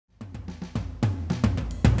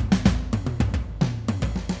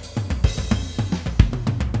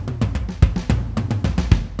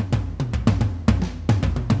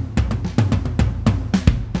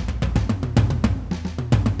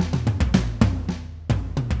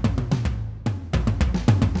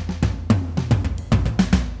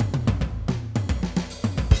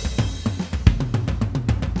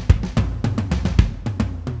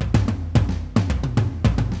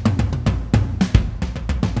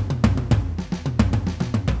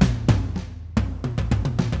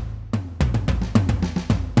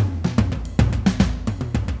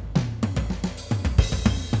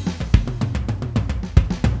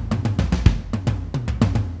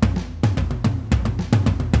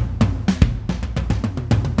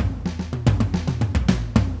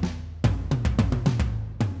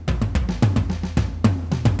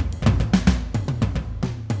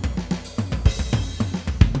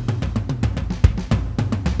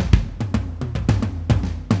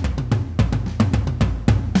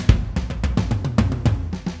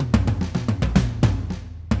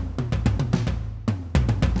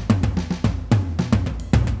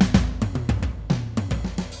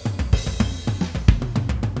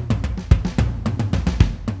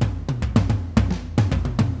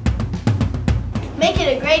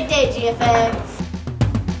great day, GFAA.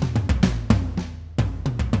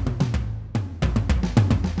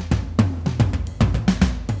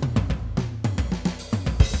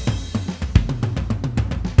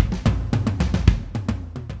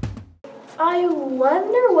 I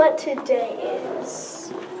wonder what today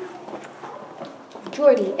is.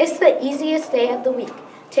 Jordy, it's the easiest day of the week.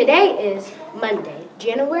 Today is Monday,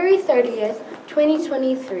 January 30th,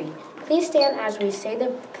 2023. Please stand as we say the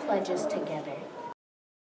pledges together.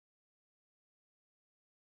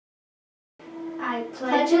 I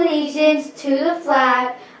pledge allegiance to the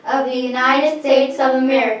flag of the United States of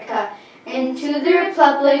America and to the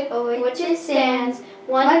republic for which it stands,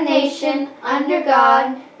 one nation, under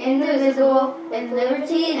God, indivisible, with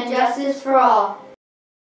liberty and justice for all.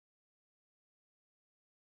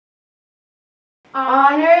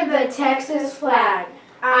 Honor the Texas flag.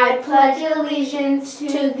 I pledge allegiance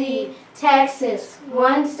to thee, Texas,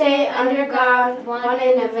 one state under God, one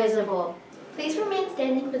indivisible. Please remain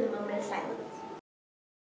standing for the moment of silence.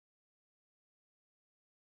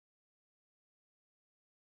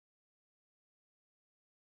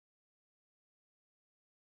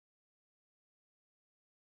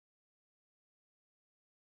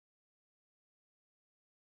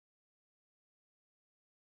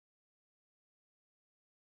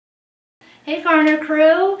 Hey Garner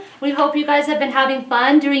crew, we hope you guys have been having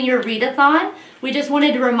fun doing your readathon. We just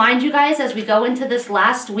wanted to remind you guys as we go into this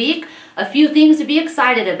last week, a few things to be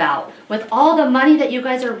excited about. With all the money that you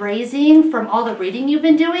guys are raising from all the reading you've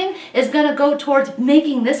been doing is going to go towards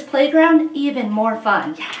making this playground even more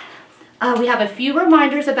fun. We have a few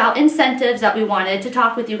reminders about incentives that we wanted to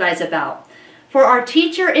talk with you guys about. For our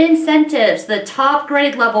teacher incentives, the top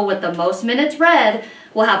grade level with the most minutes read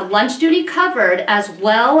will have lunch duty covered as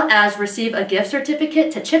well as receive a gift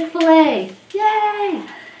certificate to Chick-fil-A. Yay!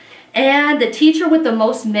 And the teacher with the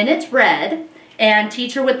most minutes read and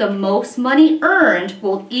teacher with the most money earned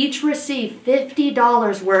will each receive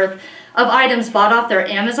 $50 worth of items bought off their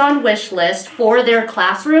Amazon wish list for their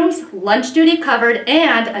classrooms, lunch duty covered,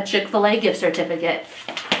 and a Chick-fil-A gift certificate.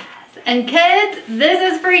 And kids,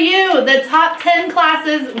 this is for you. The top 10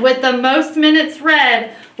 classes with the most minutes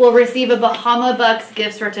read will receive a Bahama Bucks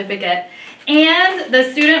gift certificate. And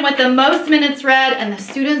the student with the most minutes read and the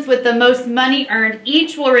students with the most money earned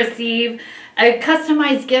each will receive a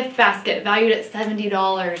customized gift basket valued at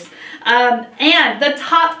 $70. And the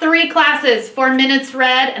top 3 classes for minutes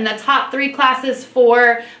read and the top 3 classes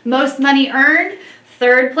for most money earned,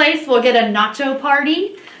 third place will get a nacho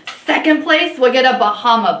party. Second place will get a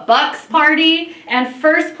Bahama Bucks party, and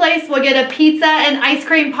first place will get a pizza and ice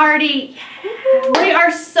cream party. We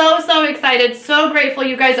are so excited, so grateful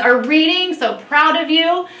you guys are reading, so proud of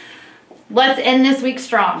you. Let's end this week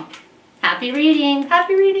strong. Happy reading!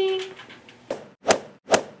 Happy reading!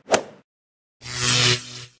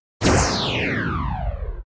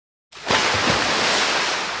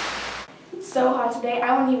 It's so hot today,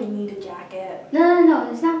 I don't even need a jacket. No,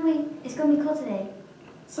 it's not wait. It's going to be cold today.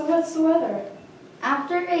 So what's the weather?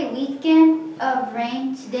 After a weekend of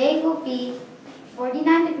rain, today will be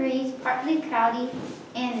 49 degrees, partly cloudy,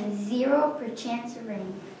 and 0% chance of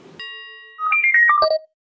rain.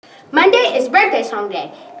 Monday is birthday song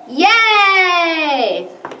day. Yay!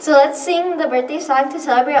 So let's sing the birthday song to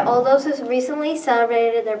celebrate all those who recently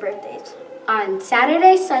celebrated their birthdays. On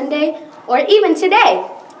Saturday, Sunday, or even today.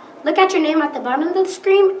 Look at your name at the bottom of the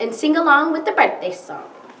screen and sing along with the birthday song.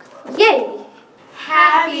 Yay!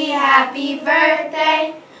 Happy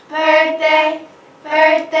birthday, birthday,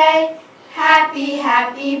 birthday.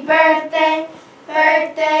 Happy birthday,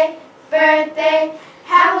 birthday, birthday.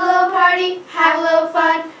 Have a little party, have a little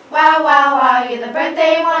fun. Wow, you're the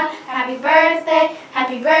birthday one. Happy birthday,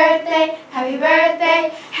 happy birthday, happy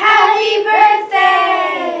birthday, happy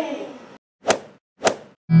birthday.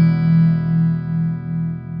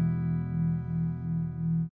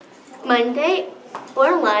 Monday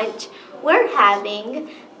for lunch, we're having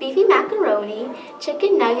beefy macaroni,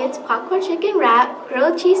 chicken nuggets, popcorn chicken wrap,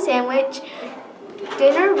 grilled cheese sandwich,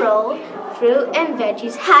 dinner roll, fruit and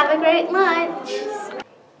veggies. Have a great lunch.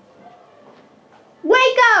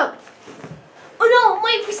 Wake up! Oh no, I'm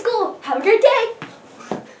late for school. Have a great day.